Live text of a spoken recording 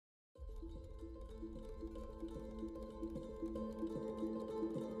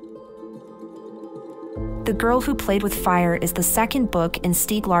The Girl Who Played with Fire is the second book in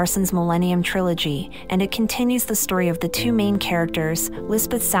Stieg Larsson's Millennium trilogy, and it continues the story of the two main characters,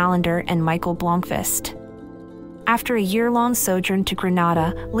 Lisbeth Salander and Michael Blomkvist. After a year-long sojourn to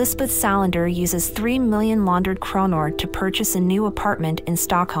Granada, Lisbeth Salander uses 3 million laundered kronor to purchase a new apartment in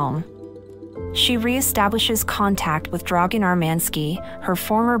Stockholm. She re-establishes contact with Dragan Armansky, her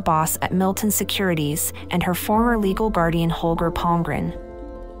former boss at Milton Securities, and her former legal guardian Holger Palmgren.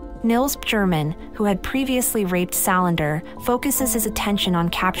 Nils German, who had previously raped Salander, focuses his attention on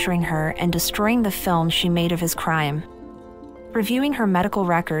capturing her and destroying the film she made of his crime. Reviewing her medical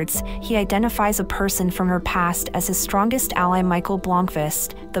records, he identifies a person from her past as his strongest ally Michael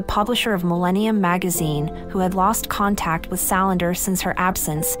Blomkvist, the publisher of Millennium magazine, who had lost contact with Salander since her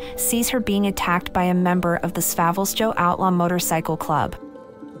absence, sees her being attacked by a member of the Svavelstø Outlaw Motorcycle Club.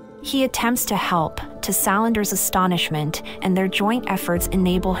 He attempts to help, to Salander's astonishment, and their joint efforts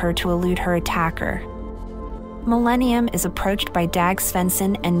enable her to elude her attacker. Millennium is approached by Dag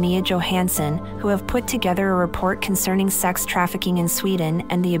Svensson and Mia Johansson, who have put together a report concerning sex trafficking in Sweden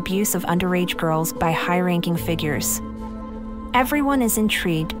and the abuse of underage girls by high-ranking figures. Everyone is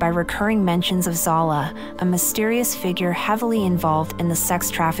intrigued by recurring mentions of Zala, a mysterious figure heavily involved in the sex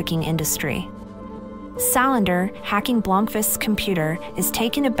trafficking industry. Salander, hacking Blomkvist's computer, is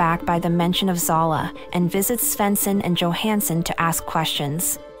taken aback by the mention of Zala and visits Svensson and Johansson to ask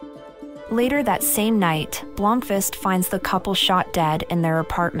questions. Later that same night, Blomkvist finds the couple shot dead in their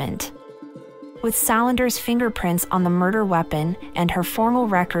apartment. With Salander's fingerprints on the murder weapon and her formal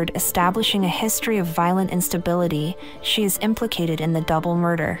record establishing a history of violent instability, she is implicated in the double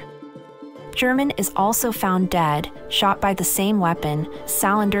murder. German is also found dead, shot by the same weapon.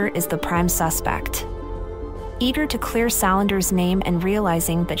 Salander is the prime suspect. Eager to clear Salander's name and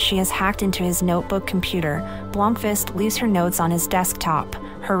realizing that she has hacked into his notebook computer, Blomkvist leaves her notes on his desktop.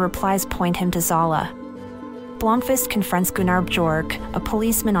 Her replies point him to Zala. Blomkvist confronts Gunnar Bjork, a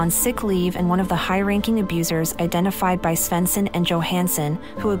policeman on sick leave and one of the high-ranking abusers identified by Svensson and Johansson,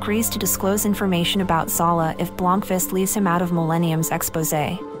 who agrees to disclose information about Zala if Blomkvist leaves him out of Millennium's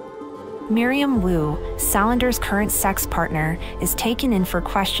exposé. Miriam Wu, Salander's current sex partner, is taken in for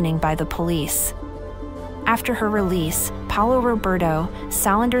questioning by the police. After her release, Paolo Roberto,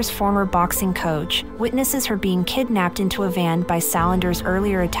 Salander's former boxing coach, witnesses her being kidnapped into a van by Salander's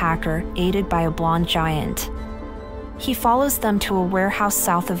earlier attacker, aided by a blonde giant. He follows them to a warehouse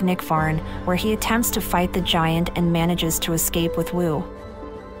south of Nykvarn, where he attempts to fight the giant and manages to escape with Wu.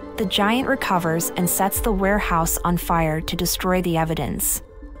 The giant recovers and sets the warehouse on fire to destroy the evidence.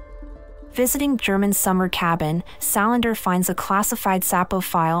 Visiting German's summer cabin, Salander finds a classified Sapo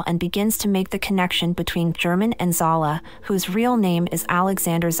file and begins to make the connection between German and Zala, whose real name is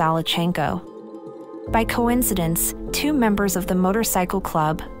Alexander Zalachenko. By coincidence, two members of the motorcycle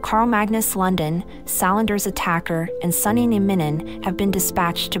club, Carl Magnus Lundin, Salander's attacker, and Sonny Nieminen, have been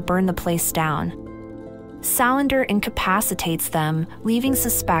dispatched to burn the place down. Salander incapacitates them, leaving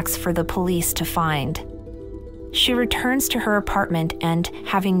suspects for the police to find. She returns to her apartment and,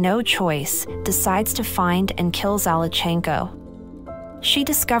 having no choice, decides to find and kill Zalachenko. She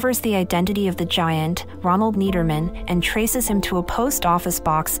discovers the identity of the giant, Ronald Niederman, and traces him to a post office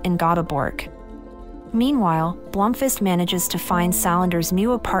box in Göteborg. Meanwhile, Blomkvist manages to find Salander's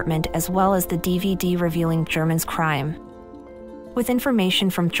new apartment as well as the DVD revealing German's crime. With information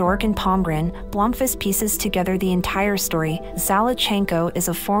from Bjork and Palmgren, Blomkvist pieces together the entire story. Zalachenko is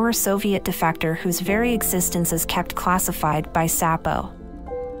a former Soviet defector whose very existence is kept classified by Sapo.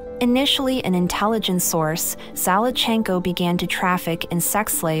 Initially an intelligence source, Zalachenko began to traffic in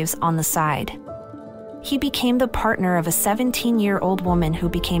sex slaves on the side. He became the partner of a 17-year-old woman who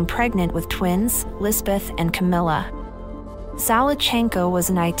became pregnant with twins, Lisbeth and Camilla. Zalachenko was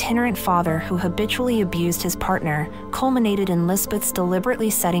an itinerant father who habitually abused his partner, culminated in Lisbeth's deliberately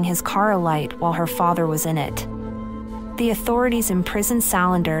setting his car alight while her father was in it. The authorities imprisoned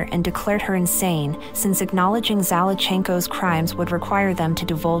Salander and declared her insane, since acknowledging Zalachenko's crimes would require them to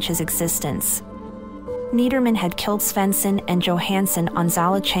divulge his existence. Niederman had killed Svensson and Johansson on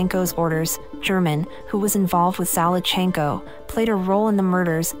Zalachenko's orders. German, who was involved with Zalachenko, played a role in the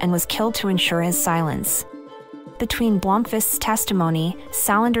murders and was killed to ensure his silence. Between Blomkvist's testimony,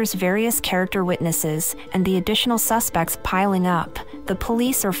 Salander's various character witnesses, and the additional suspects piling up, the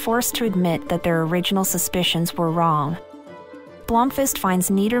police are forced to admit that their original suspicions were wrong. Blomkvist finds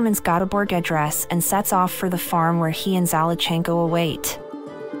Niederman's Göteborg address and sets off for the farm where he and Zalachenko await.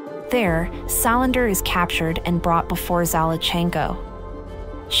 There, Salander is captured and brought before Zalachenko.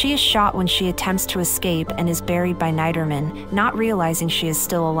 She is shot when she attempts to escape and is buried by Niederman, not realizing she is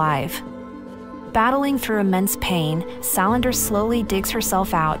still alive. Battling through immense pain, Salander slowly digs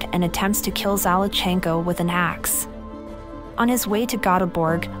herself out and attempts to kill Zalachenko with an axe. On his way to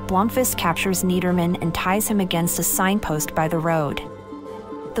Göteborg, Blomkvist captures Niederman and ties him against a signpost by the road.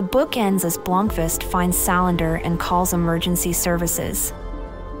 The book ends as Blomkvist finds Salander and calls emergency services.